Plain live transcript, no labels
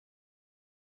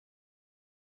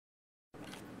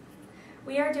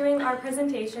We are doing our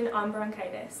presentation on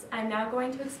bronchitis. I'm now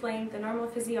going to explain the normal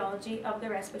physiology of the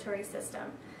respiratory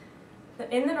system.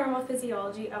 In the normal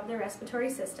physiology of the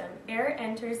respiratory system, air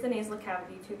enters the nasal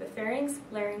cavity through the pharynx,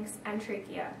 larynx, and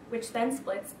trachea, which then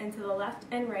splits into the left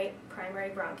and right primary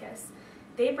bronchus.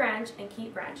 They branch and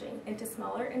keep branching into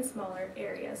smaller and smaller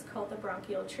areas called the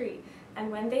bronchial tree,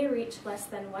 and when they reach less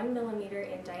than 1 millimeter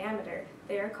in diameter,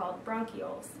 they are called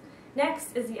bronchioles.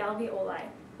 Next is the alveoli,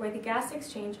 where the gas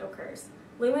exchange occurs.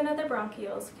 Lumen of the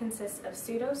bronchioles consists of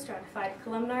pseudostratified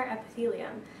columnar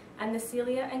epithelium and the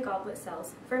cilia and goblet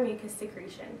cells for mucus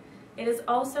secretion. It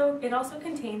also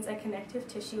contains a connective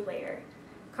tissue layer.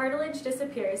 Cartilage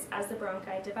disappears as the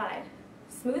bronchi divide.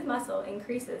 Smooth muscle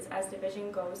increases as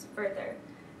division goes further.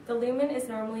 The lumen is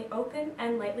normally open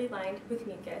and lightly lined with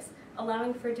mucus,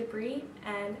 allowing for debris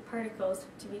and particles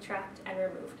to be trapped and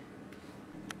removed.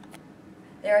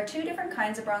 There are two different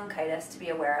kinds of bronchitis to be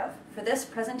aware of. For this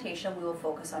presentation, we will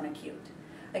focus on acute.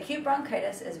 Acute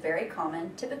bronchitis is very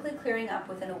common, typically clearing up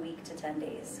within a week to 10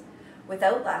 days,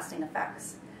 without lasting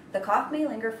effects. The cough may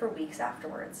linger for weeks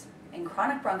afterwards. In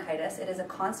chronic bronchitis, it is a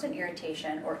constant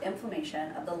irritation or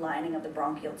inflammation of the lining of the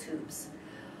bronchial tubes,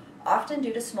 often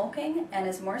due to smoking, and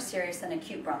is more serious than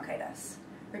acute bronchitis.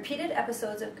 Repeated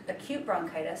episodes of acute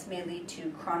bronchitis may lead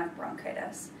to chronic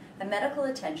bronchitis, and medical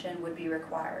attention would be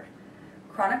required.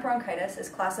 Chronic bronchitis is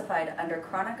classified under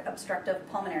chronic obstructive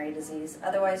pulmonary disease,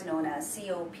 otherwise known as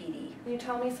COPD. Can you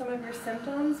tell me some of your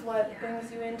symptoms? What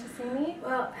brings you in to see me?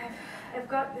 Well, I've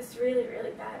got this really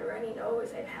bad runny nose.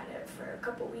 I've had it for a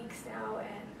couple weeks now,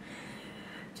 and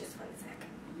just one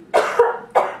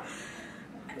sec.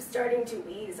 I'm starting to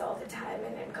wheeze all the time,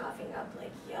 and I'm coughing up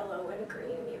like yellow and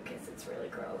green mucus. It's really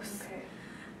gross. Okay.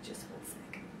 Just one sec.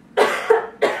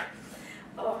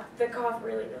 Oh, the cough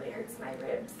really hurts my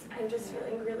ribs. I'm just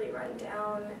feeling really run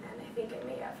down, and I think I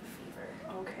may have a fever.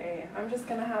 Okay, I'm just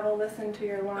gonna have a listen to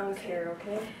your lungs here,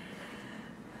 okay?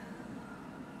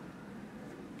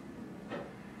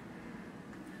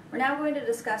 We're now going to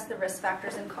discuss the risk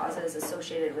factors and causes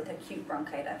associated with acute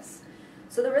bronchitis.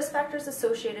 So the risk factors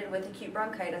associated with acute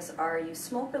bronchitis are you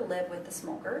smoke or live with a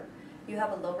smoker, you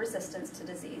have a low resistance to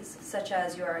disease, such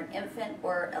as you are an infant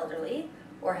or elderly,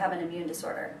 or have an immune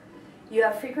disorder. You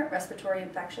have frequent respiratory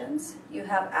infections, you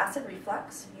have acid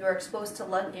reflux, you are exposed to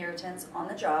lung irritants on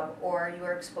the job, or you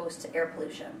are exposed to air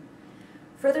pollution.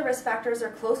 Further risk factors are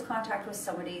close contact with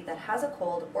somebody that has a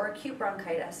cold or acute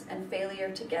bronchitis, and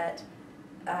failure to get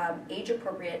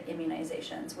age-appropriate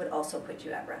immunizations would also put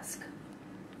you at risk.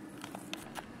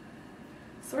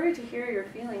 Sorry to hear you're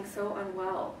feeling so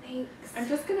unwell. Thanks. I'm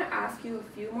just going to ask you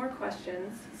a few more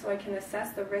questions so I can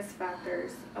assess the risk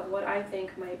factors of what I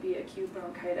think might be acute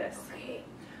bronchitis. Okay.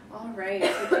 All right,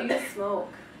 so do you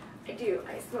smoke? I do.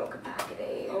 I smoke a pack a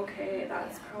day. Okay,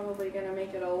 that's probably going to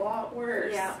make it a lot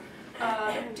worse. Yeah.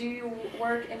 Do you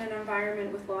work in an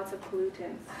environment with lots of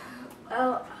pollutants?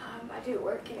 Well, I do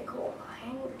work in a coal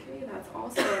mine. Okay, that's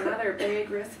also another big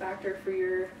risk factor for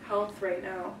your health right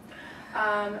now.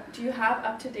 Do you have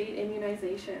up-to-date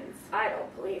immunizations? I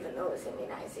don't believe in those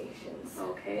immunizations.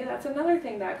 Okay, that's another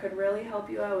thing that could really help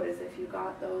you out is if you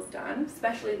got those done,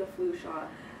 especially the flu shot.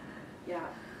 Yeah.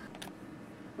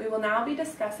 We will now be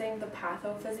discussing the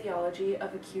pathophysiology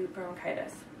of acute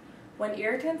bronchitis. When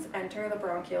irritants enter the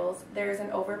bronchioles, there is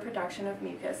an overproduction of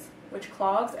mucus, which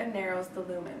clogs and narrows the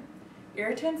lumen.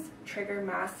 Irritants trigger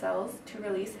mast cells to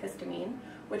release histamine,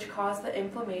 which cause the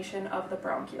inflammation of the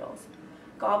bronchioles.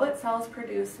 Goblet cells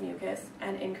produce mucus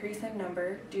and increase in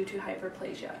number due to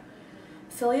hyperplasia.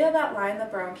 Cilia that line the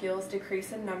bronchioles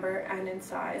decrease in number and in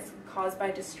size, caused by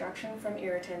destruction from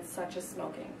irritants such as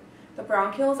smoking. The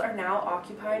bronchioles are now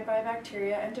occupied by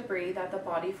bacteria and debris that the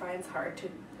body finds hard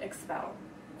to expel.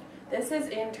 This is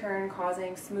in turn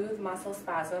causing smooth muscle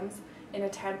spasms in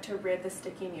attempt to rid the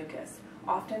sticky mucus,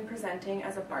 often presenting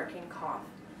as a barking cough.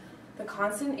 The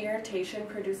constant irritation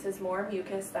produces more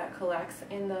mucus that collects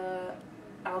in the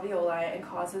alveoli and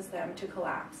causes them to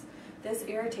collapse. This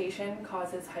irritation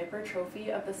causes hypertrophy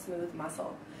of the smooth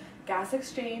muscle. Gas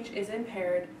exchange is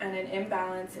impaired and an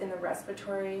imbalance in the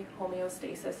respiratory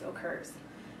homeostasis occurs.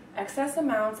 Excess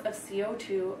amounts of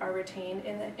CO2 are retained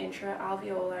in the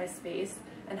intra-alveoli space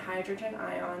and hydrogen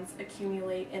ions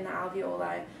accumulate in the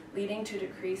alveoli, leading to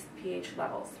decreased pH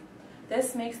levels.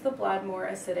 This makes the blood more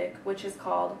acidic, which is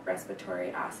called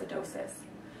respiratory acidosis.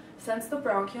 Since the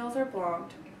bronchioles are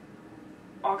blocked,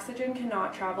 oxygen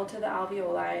cannot travel to the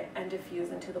alveoli and diffuse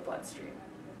into the bloodstream.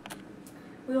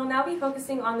 We will now be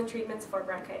focusing on the treatments for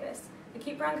bronchitis.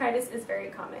 Acute bronchitis is very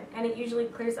common, and it usually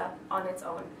clears up on its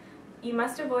own. You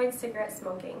must avoid cigarette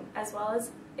smoking, as well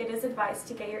as it is advised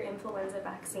to get your influenza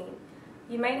vaccine.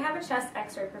 You might have a chest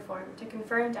x-ray performed to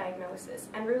confirm diagnosis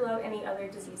and rule out any other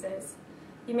diseases.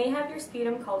 You may have your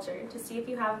sputum cultured to see if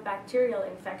you have a bacterial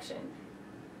infection,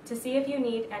 to see if you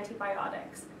need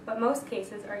antibiotics, but most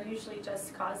cases are usually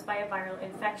just caused by a viral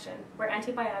infection, where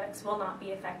antibiotics will not be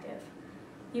effective.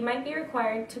 You might be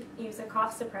required to use a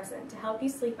cough suppressant to help you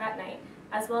sleep at night,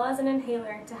 as well as an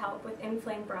inhaler to help with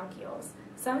inflamed bronchioles.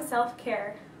 Some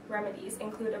self-care remedies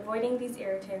include avoiding these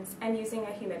irritants and using a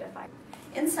humidifier.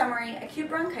 In summary, acute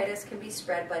bronchitis can be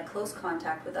spread by close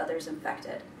contact with others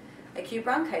infected. Acute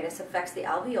bronchitis affects the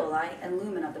alveoli and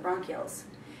lumen of the bronchioles.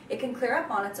 It can clear up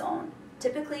on its own.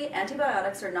 Typically,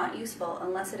 antibiotics are not useful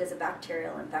unless it is a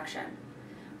bacterial infection.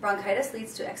 Bronchitis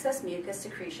leads to excess mucus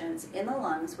secretions in the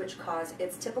lungs, which cause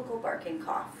its typical barking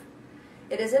cough.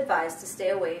 It is advised to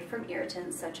stay away from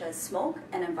irritants such as smoke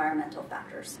and environmental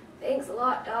factors. Thanks a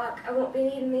lot, Doc. I won't be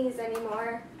needing these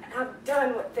anymore. I'm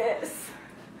done with this.